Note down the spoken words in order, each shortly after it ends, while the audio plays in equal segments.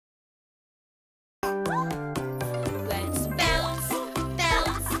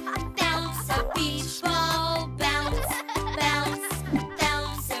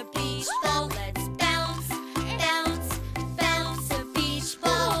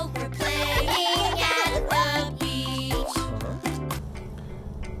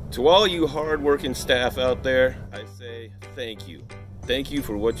To all you hard-working staff out there, I say thank you. Thank you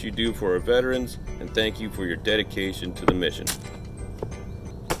for what you do for our veterans, and thank you for your dedication to the mission.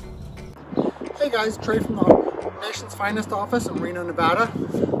 Hey guys, Trey from the Nation's Finest office in Reno, Nevada.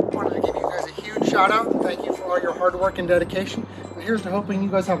 Wanted to give you guys a huge shout out and thank you for all your hard work and dedication. And here's to hoping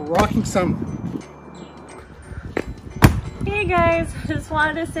you guys have a rocking summer. Hey guys, just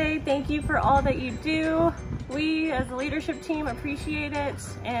wanted to say thank you for all that you do. We as a leadership team appreciate it,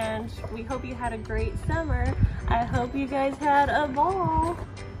 and we hope you had a great summer. I hope you guys had a ball.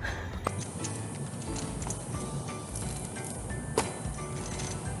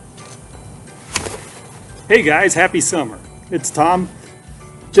 Hey guys, happy summer. It's Tom.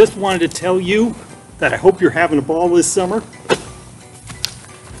 Just wanted to tell you that I hope you're having a ball this summer.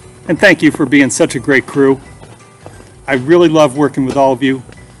 And thank you for being such a great crew. I really love working with all of you.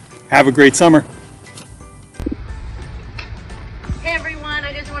 Have a great summer. Hey everyone,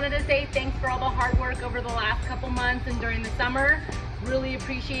 I just wanted to say thanks for all the hard work over the last couple months and during the summer. Really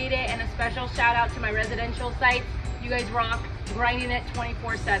appreciate it, and a special shout out to my residential sites. You guys rock, grinding it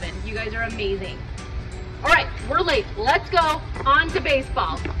 24/7. You guys are amazing. All right, we're late. Let's go on to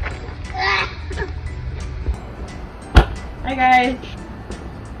baseball. Hi guys.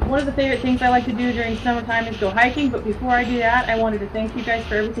 One of the favorite things I like to do during summertime is go hiking, but before I do that, I wanted to thank you guys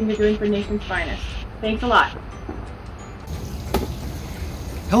for everything you're doing for Nation's Finest. Thanks a lot.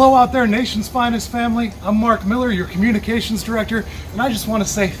 Hello out there, Nation's Finest family. I'm Mark Miller, your communications director, and I just want to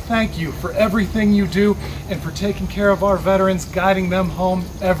say thank you for everything you do and for taking care of our veterans, guiding them home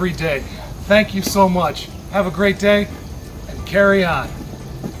every day. Thank you so much. Have a great day and carry on.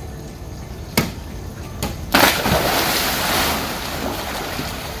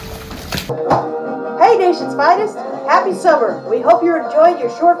 Hey Nation's Finest, happy summer. We hope you're enjoying your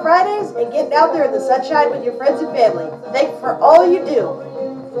short Fridays and getting out there in the sunshine with your friends and family. Thanks for all you do.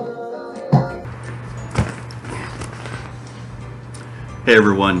 Hey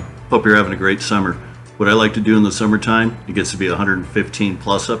everyone, hope you're having a great summer. What I like to do in the summertime, it gets to be 115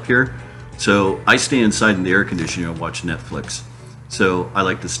 plus up here. So I stay inside in the air conditioning and watch Netflix. So I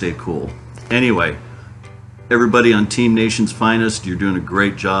like to stay cool. Anyway, everybody on Team Nation's Finest, you're doing a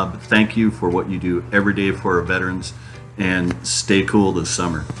great job. Thank you for what you do every day for our veterans, and stay cool this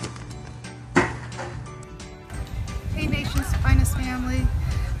summer. Hey Nation's Finest family,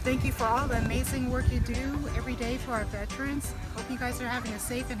 thank you for all the amazing work you do every day for our veterans. Hope you guys are having a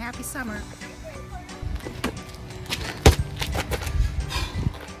safe and happy summer.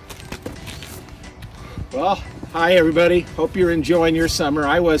 Well, hi everybody. Hope you're enjoying your summer.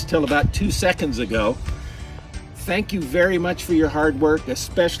 I was till about 2 seconds ago. Thank you very much for your hard work,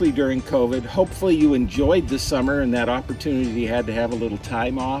 especially during COVID. Hopefully you enjoyed the summer and that opportunity you had to have a little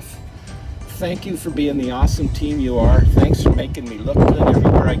time off. Thank you for being the awesome team you are. Thanks for making me look good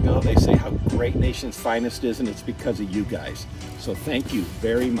everywhere I go. They say how great Nation's Finest is, and it's because of you guys. So thank you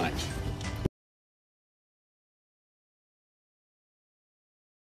very much.